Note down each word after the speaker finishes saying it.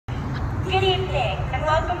evening, and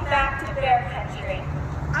welcome back to Bear Country.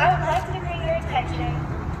 I would like to bring your attention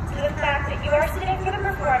to the fact that you are sitting for the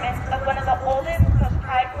performance of one of the oldest, most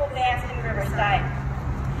prideful bands in Riverside.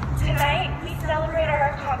 Tonight, we celebrate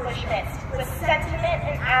our accomplishments with sentiment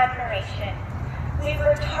and admiration. We've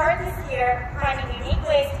worked hard this year, finding unique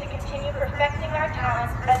ways to continue perfecting our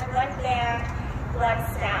talents as one band, one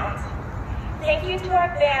sound. Thank you to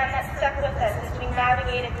our band that stuck with us as we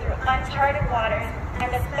navigated through uncharted waters,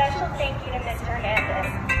 and a special thank you to Mr. Hernandez.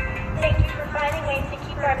 Thank you for finding ways to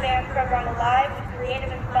keep our band program alive with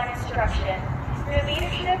creative and fun instruction. Your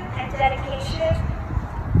leadership and dedication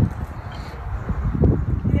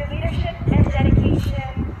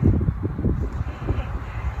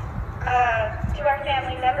to our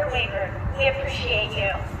family never wavered. We appreciate you.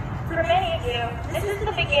 For many of you, this is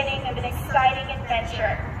the beginning of an exciting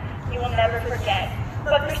adventure you will never forget.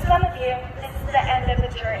 But for some of you, this is the end of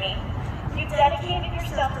the journey. You dedicated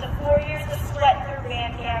yourself to 4 years of sweat through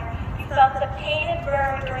band camp. You felt the pain and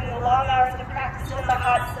burn during the long hours of practice in the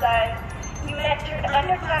hot sun. You mentored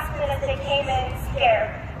underclassmen as they came in scared,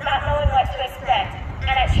 not knowing what to expect.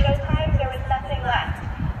 And at showtime, there was nothing left.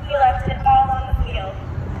 You left it all on the field.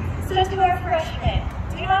 So to our freshmen,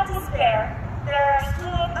 do not despair. There are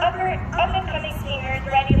still up-and-coming seniors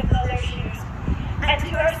ready to fill their shoes. And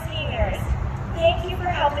to our seniors, thank you for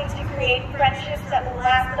helping to create friendships that will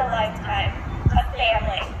last a lifetime, a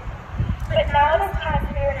family. But now it is time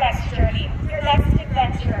for your next journey, your next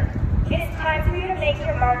adventure. It is time for you to make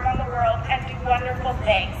your mark on the world and do wonderful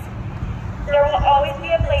things. There will always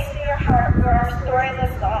be a place in your heart where our story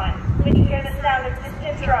lives on. When you hear the sound of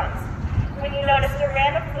distant drums, when you notice a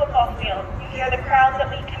random football field, you hear the crowd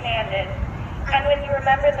that we commanded. And when you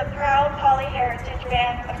remember the proud Poly Heritage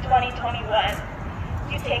Band of 2021,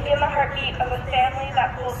 you take in the heartbeat of a family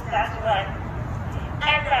that pulls as one.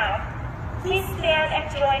 And now, please stand and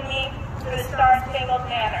join me for the Star-Spangled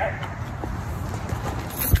Banner.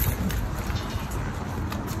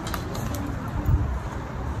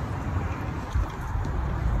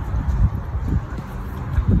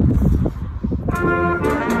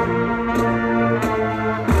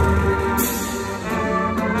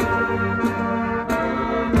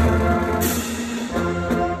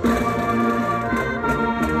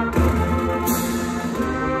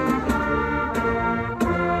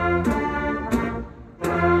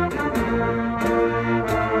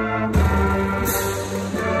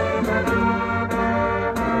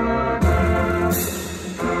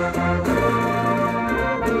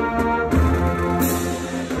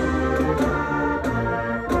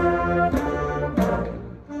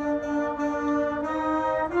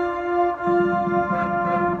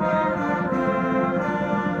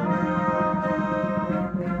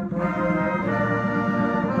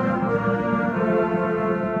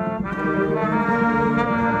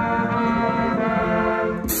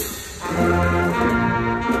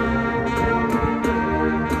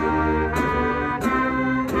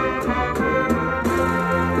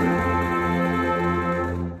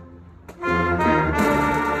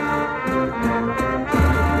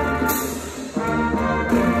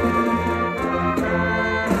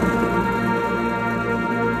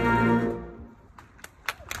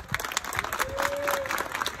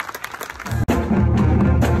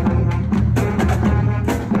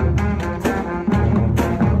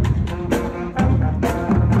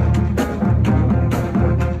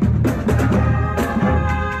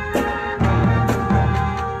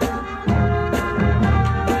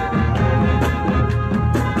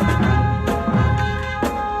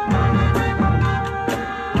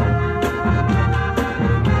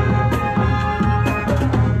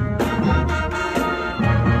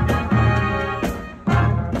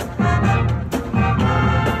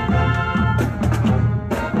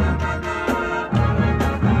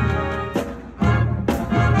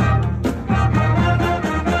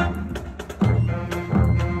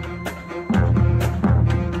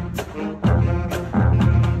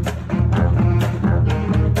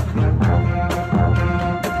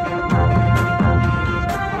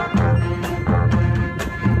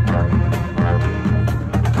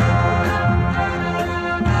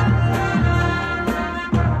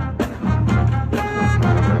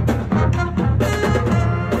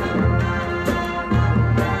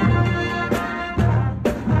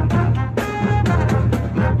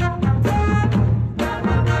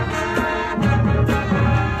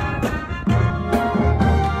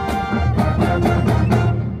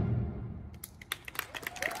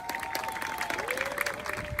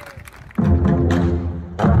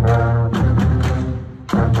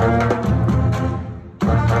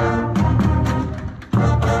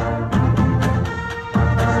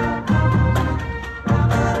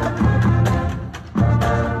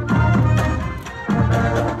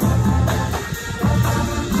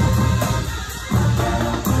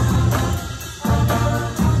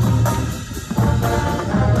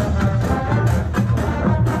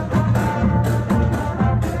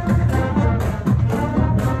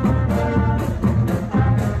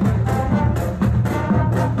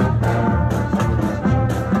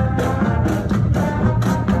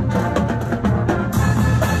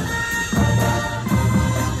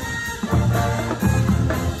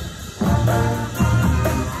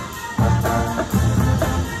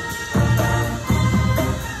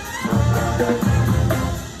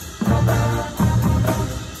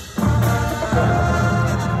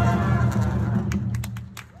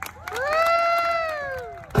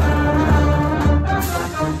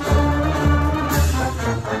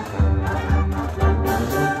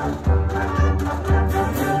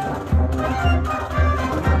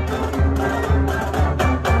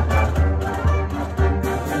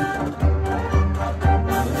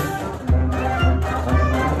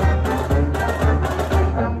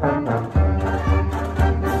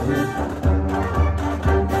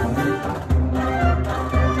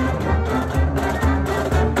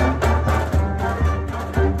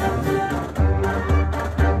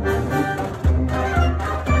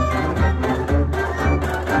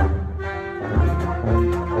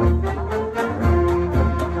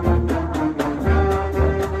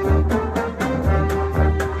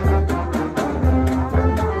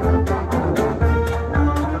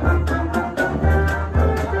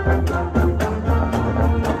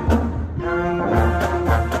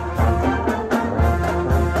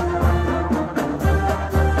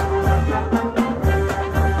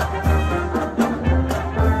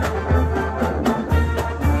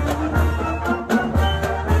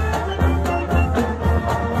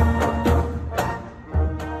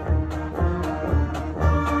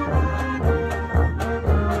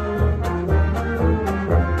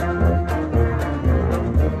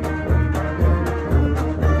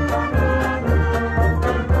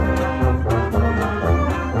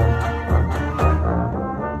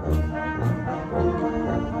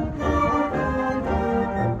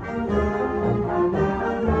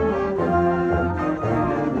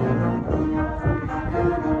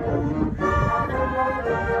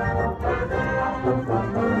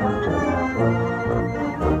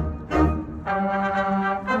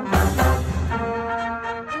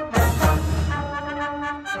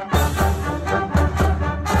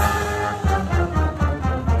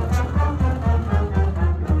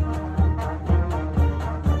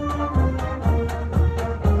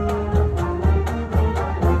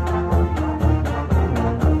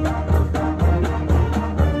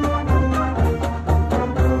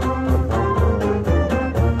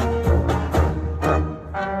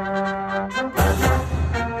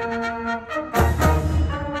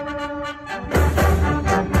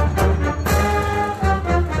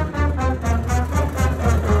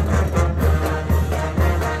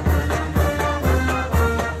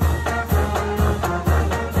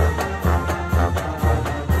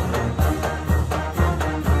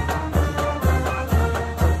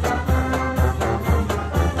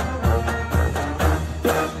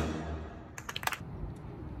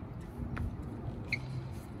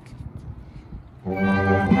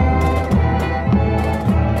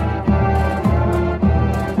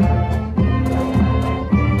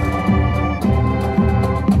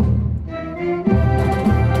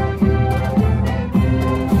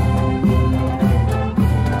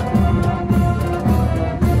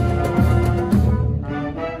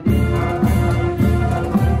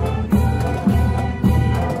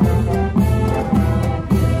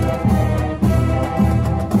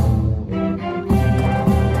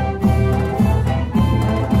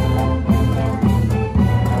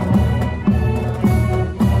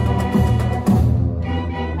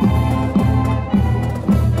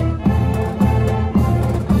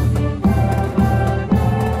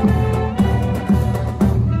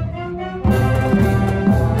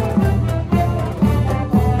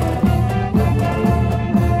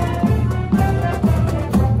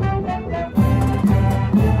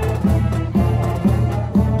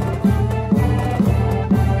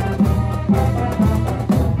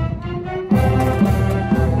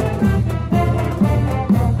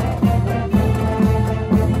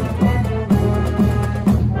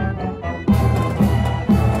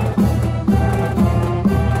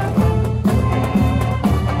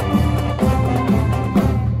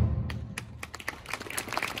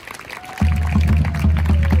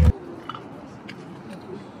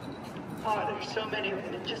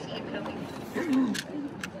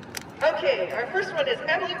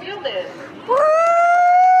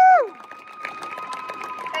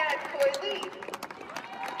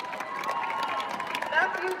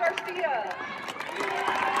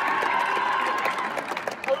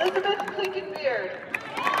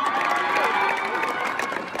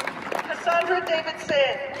 Sandra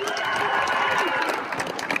Davidson.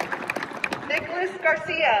 Nicholas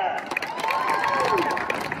Garcia.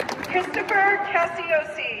 Christopher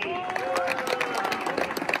Cassiosi.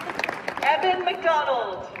 Evan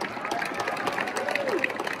McDonald.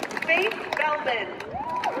 Faith Bielman.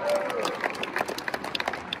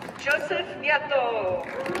 Joseph Nieto.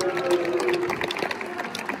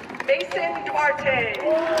 Mason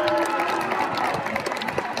Duarte.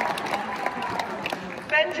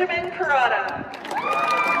 Benjamin Carrata.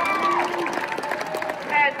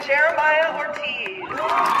 And Jeremiah Ortiz.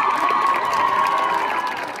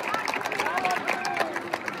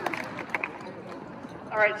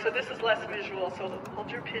 All right, so this is less visual, so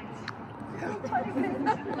hold your pins. Tiny pins.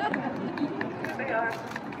 There they are.